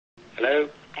Hello?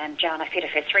 John, I feel it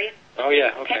for 3. Oh,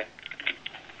 yeah, okay.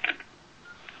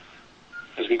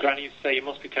 As my granny used to say, you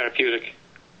must be therapeutic.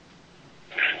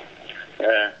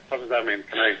 What does that mean?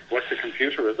 Can I work the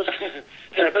computer, is it?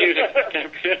 Therapeutic.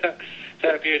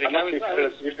 Therapeutic.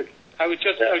 I was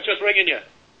just ringing you.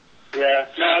 Yeah,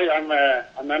 no,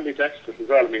 I'm ambidextrous as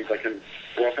well. It means I can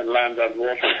walk on land and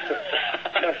water.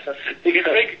 You can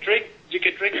drink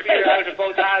beer out of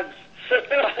both hands.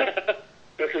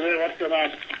 What's going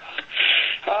on?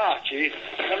 Ah, jeez.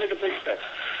 Tell me the big stuff.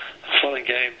 Fun and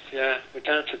games, yeah. We're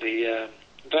down to the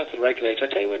regulator. I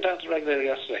tell you, we went down to the regulator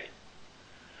yesterday.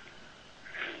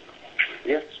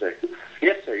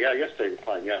 Yesterday was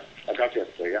fine, yeah. I got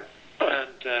yesterday, yeah.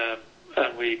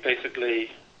 And we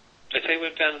basically, I tell you, we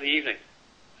went down in the evening.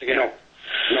 Again. No,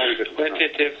 we didn't. Went to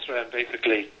Divstra and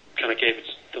basically kind of gave it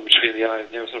them between the eyes,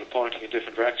 and they were sort of pointing in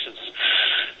different directions.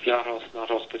 Not us,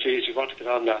 but geez, you want to get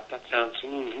on that. That sounds,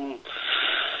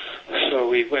 So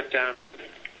we went down,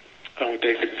 and we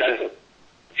basically said,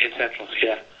 in Central,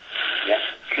 yeah.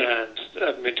 And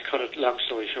I mean, to cut it long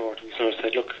story short, we sort of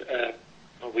said, look,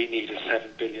 what we need is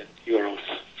 7 billion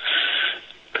euros,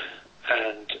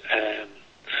 and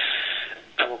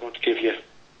we're going to give you,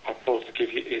 or both to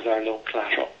give you, is our loan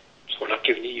collateral. So we're not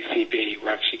giving you ECB,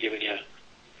 we're actually giving you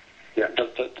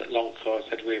the loan. So I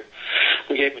said we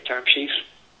gave them a term sheet,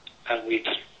 and we'd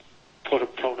put a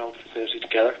pronoun facility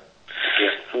together,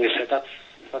 and we said that's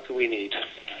what we need,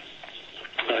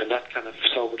 and that kind of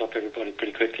sobered up everybody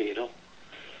pretty quickly, you know.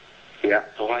 Yeah.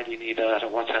 So why do you need that,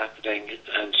 and what's happening?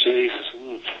 And Jesus,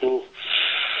 it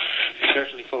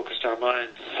certainly focused our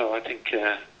minds. So I think,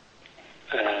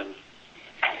 and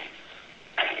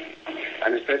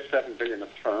it's says 7 billion of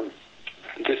terms.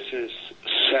 This is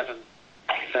 7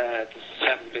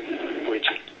 billion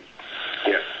bridging.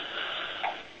 Yeah.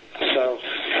 So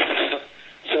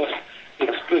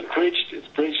it's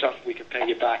bridged off. We can pay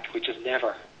you back, which is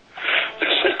never.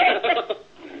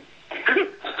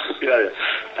 Yeah.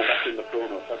 And that's in the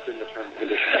prono. That's in the terms and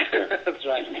conditions. That's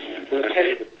right.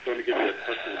 It's going to give you a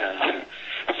personal hand.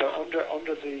 So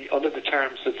under the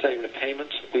terms that say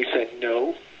repayment, we said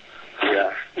no.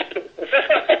 Yeah.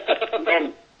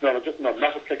 No, not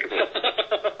applicable.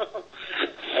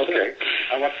 Okay.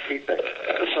 And what's he say?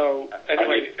 So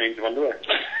anyway, change of underwear.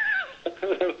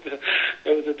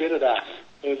 There was a bit of that.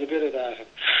 And,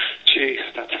 jeez,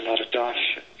 that's a lot of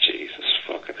dosh. Jesus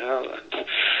fucking hell. And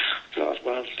God,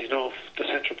 well, you know, the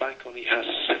central bank only has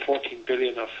 14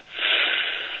 billion of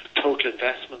total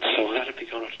investment, so that'd be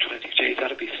going up to 20. Jeez,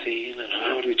 that'd be seen. And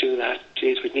how do we do that?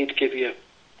 Jeez, we'd need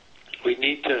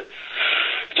to.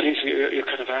 Jeez, you're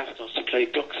kind of asking us to play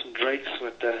ducks and drakes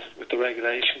with the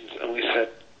regulations, and we said,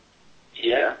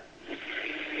 yeah.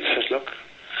 He said, look,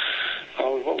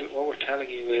 what we're telling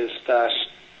you is that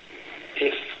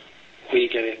if we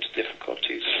get into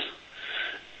difficulties,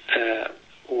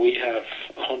 we have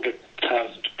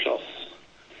 100,000 plus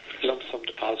lump sum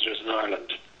depositors in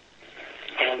Ireland,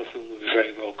 all of whom will be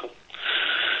very vocal.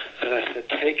 And I said,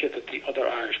 take it that the other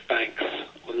Irish banks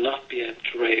will not be able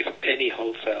to raise any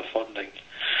wholesale funding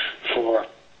for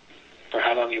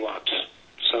how long you want.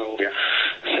 So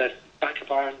I said, Bank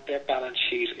of Ireland, their balance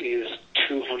sheet is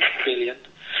 200 billion,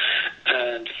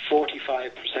 and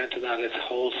 45% of that is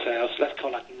wholesale. So let's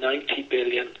call that 90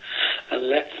 billion, and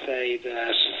let's say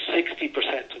that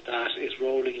 60% of that is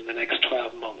rolling in the next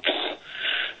 12 months.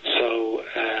 So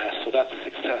that's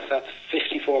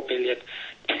 54 billion.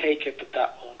 Take it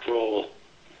that won't roll.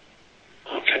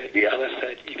 Okay. Yeah. And I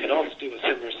said you can also do a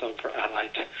similar sum for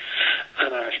Allied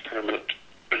and Irish Permanent.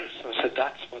 So I said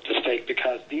that's what's at stake,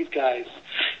 because these guys,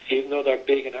 even though they're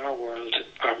big in our world,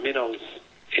 are minnows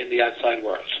in the outside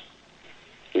world.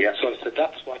 Yeah. So I said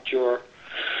that's what you're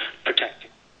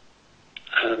protecting.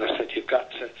 And I said you've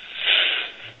got to.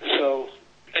 So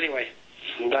anyway,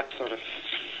 that sort of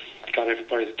got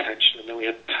everybody's attention, and then we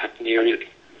had Pat Neary.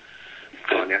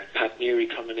 Pat Neary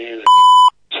coming in and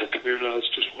said, "Come here, lads,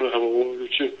 just want to have a word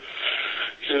with you."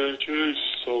 Yeah, jeez.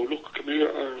 So look, come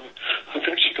here. I've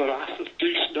actually got assets,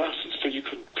 decent assets that you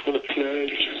can kind of play.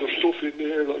 There's stuff in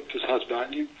there like this has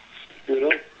value, you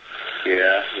know.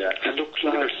 Yeah. And look,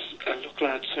 lads,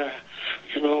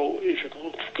 you know, if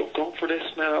you're going for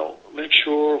this now, make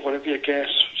sure whatever you get,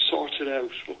 sort it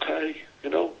out, okay? You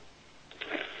know.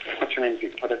 What do you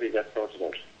mean, whatever you get sorted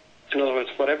out? In other words,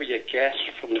 whatever you get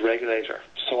from the regulator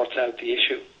sorts out the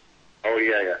issue. Oh,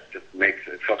 yeah. Just makes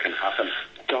it fucking happen.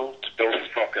 Don't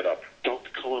fuck it up. Don't be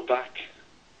coming back.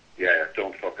 Yeah,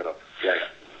 don't fuck it up. Yeah.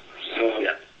 So...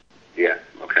 Yeah,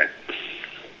 okay.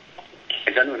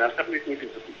 Is anyone else having these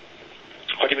meetings with them?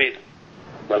 What do you mean?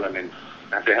 Well, I mean,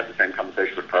 have they had the same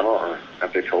conversation with Permo, or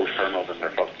have they told Permo that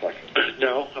they're fucked, like?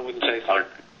 No, I wouldn't say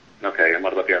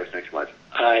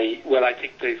I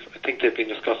think they've been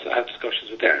had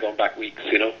discussions with them going back weeks,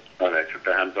 you know. Oh, they took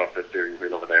their hands off the steering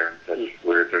wheel over there and said,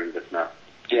 we're doing this now.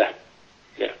 Yeah.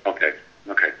 Okay.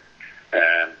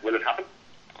 Will it happen?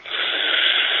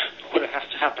 Well, it has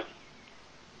to happen.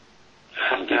 It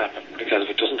has to happen, because if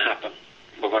it doesn't happen,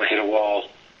 we're going to hit a wall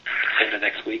in the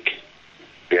next week.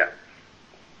 Yeah.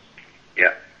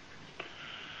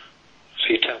 So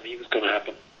you tell me what's going to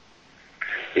happen.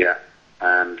 Yeah.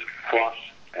 And what?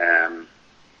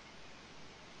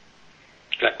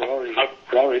 Like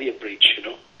we're already in breach, you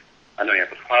know. I know, yeah,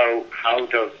 but how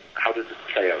does it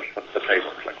play out? What's the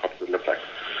playbook like? What does it look like?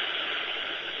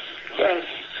 Well,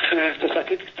 I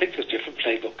think there's different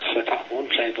playbooks. I think one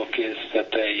playbook is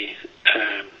that they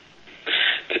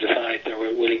decide they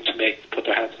were willing to put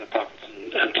their hands in their pockets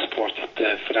and support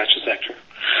the financial sector,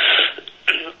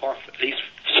 or at least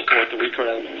support the weaker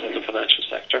elements of the financial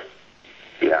sector.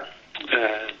 Yeah.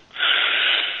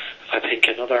 I think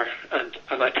another, and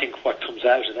I think what comes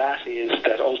out of that is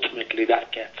that ultimately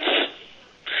that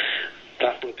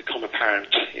will become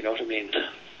apparent. You know what I mean?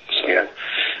 So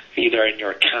either in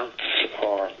your accounts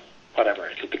or whatever,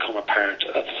 it'll become apparent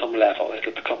at some level.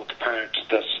 It'll become apparent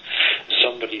that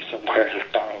somebody somewhere has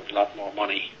borrowed a lot more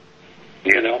money.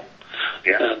 You know,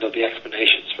 and there'll be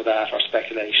explanations for that or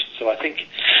speculation. So I think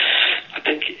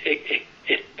it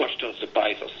what it does, it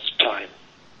buys us time.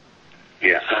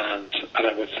 Yeah. And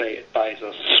I would say it buys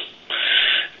us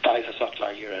up to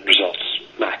our year-end results,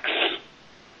 max.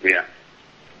 Yeah.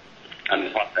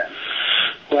 And what then?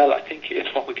 Well, I think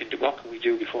it's what we can do. What can we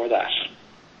do before that?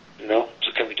 You know,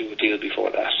 so can we do a deal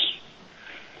before that?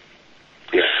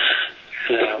 Yeah.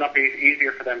 Would it not be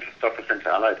easier for them to stuff us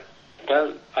into Allied?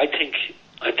 Well, I think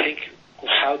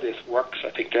how this works, I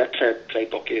think their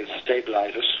playbook is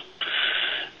stabilise it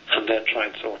and then try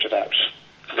and sort it out.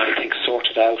 And I think sort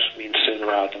it out means sooner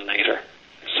rather than later.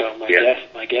 So my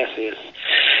guess is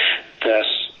that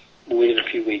within a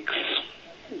few weeks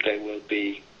they will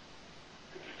be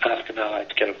asking Allied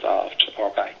to get involved, or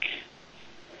bank.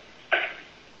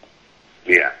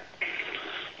 Yeah.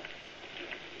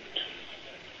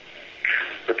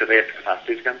 But do they have the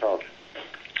capacity to get involved?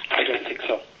 I don't think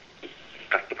so.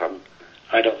 That's the problem.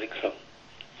 I don't think so.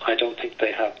 I don't think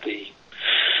they have the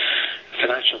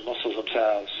financial muscles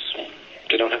themselves.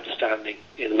 They don't have the standing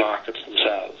in markets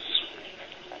themselves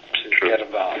to get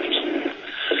involved.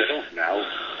 But they don't now.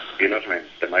 You know what I mean?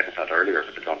 They might have had earlier,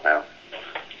 but they don't now.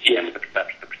 Yeah. And the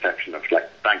perception of, like,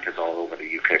 bankers all over the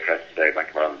UK press today, Bank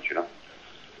of Ireland, you know.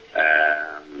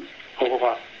 Over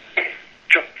what?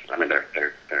 Just, I mean, their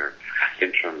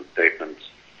interim statements,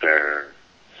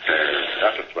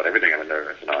 that's just about everything. I mean, I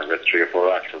read 3 or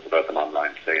 4 articles about them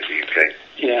online today in the UK.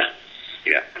 Yeah.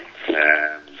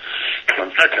 So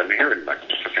I'm hearing, like,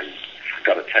 fucking,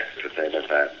 got a text to say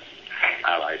that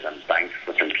Allies and banks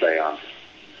fucking play on.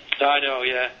 I know,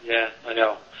 I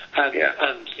know.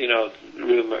 And you know,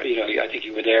 rumour, you know, I think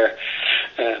you were there,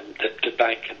 the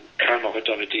bank and Carmo had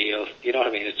done a deal, you know what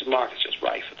I mean? The market's just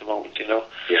rife at the moment, you know?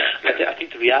 I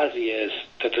think the reality is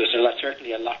that there's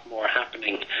certainly a lot more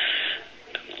happening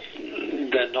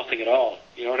than nothing at all,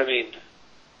 you know what I mean?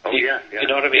 You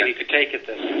know what I mean? You could take it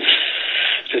that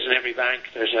there's in every bank,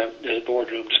 there's a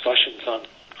boardroom discussions on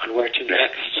where to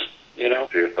next, you know?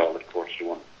 It's all the courts to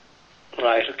one.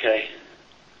 Right, okay.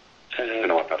 I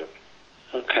know what that is.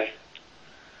 Okay.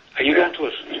 Are you going to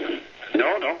it?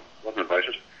 No, wasn't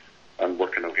invited. I'm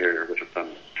working out here with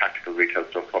some tactical retail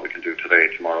stuff, what we can do today,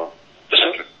 tomorrow.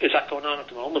 So, is that going on at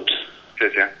the moment? It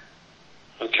is, yeah.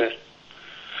 Okay.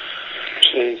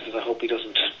 Jesus, I hope he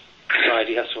doesn't decide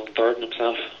he has to unburden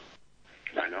himself.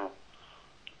 I know.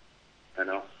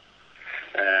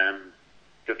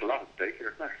 There's a lot at stake here,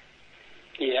 isn't there?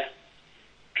 Yeah.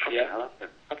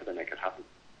 How do they make it happen?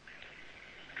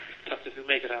 That's who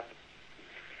make it happen.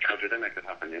 How do they make it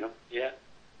happen, you know? Yeah.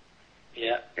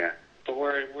 But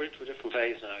we're into a different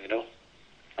phase now, you know?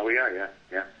 Oh, we are, yeah.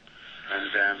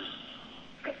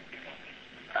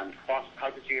 And how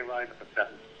did you arrive at the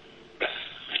 7?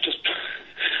 Just,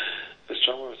 as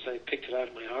John would say, picked it out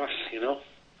of my arse, you know?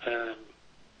 I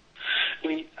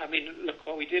mean, look,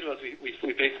 what we did was we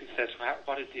basically said,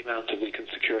 what is the amount that we can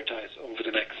securitize over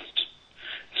the next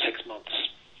 6 months?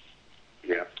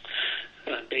 Yeah.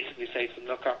 And basically say to them,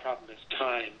 look, our problem is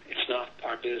time. It's not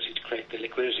our ability to create the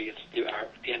liquidity. It's the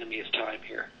enemy is time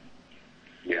here.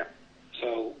 Yeah.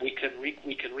 So we can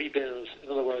rebuild. In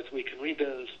other words, we can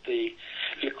rebuild the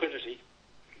liquidity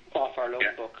off our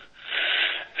loan book.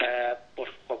 But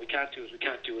what we can't do is we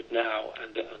can't do it now,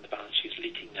 and the balance sheet is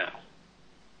leaking now.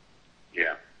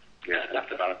 Yeah. And if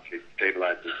the balance sheet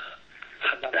stabilizes,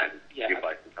 then you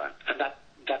buy some time. And that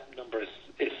number is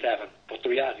 7. But the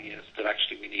reality is that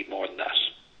actually we need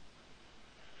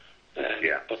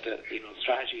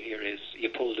strategy here is you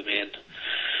pull them in,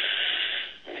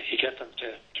 you get them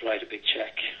to write a big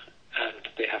check, and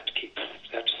they have to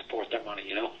support their money,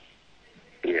 you know.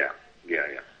 Yeah.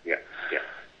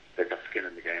 They've got skin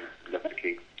in the game. Look to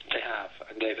keep. They have,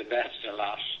 and they've invested a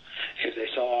lot. If they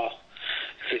saw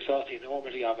the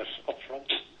enormity of it up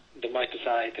front, they might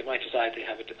decide they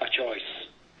have a choice.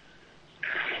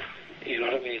 You know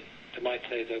what I mean? They might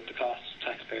say that the cost of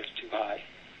taxpayers is too high.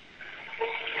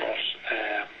 But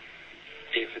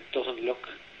if it doesn't look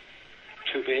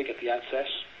too big at the outset,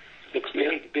 looks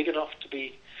big enough to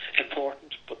be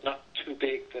important, but not too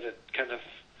big that it kind of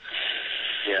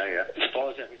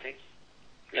spoils everything,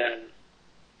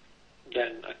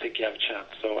 then I think you have a chance.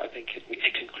 So I think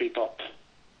it can creep up.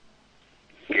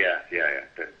 Yeah.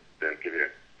 They'll give you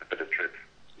a bit of truth.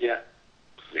 Yeah.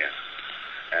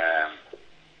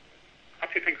 What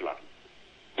do you think will happen?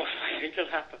 Well, I think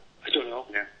it'll happen. I don't know.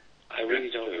 Yeah. I really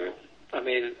don't know. I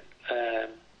mean,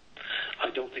 I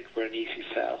don't think we're an easy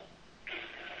sell.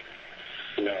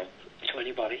 No. To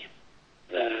anybody.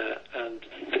 And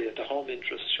the home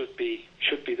interest should be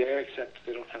there, except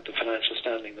they don't have the financial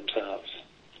standing themselves.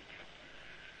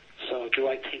 So do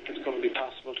I think it's going to be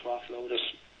possible to offload it?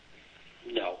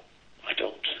 No, I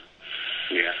don't.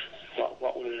 Yeah.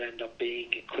 What will it end up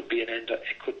being? It could be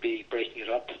breaking it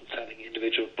up and selling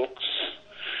individual books.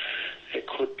 It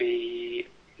could be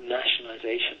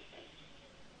nationalisation.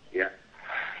 Yeah.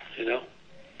 You know?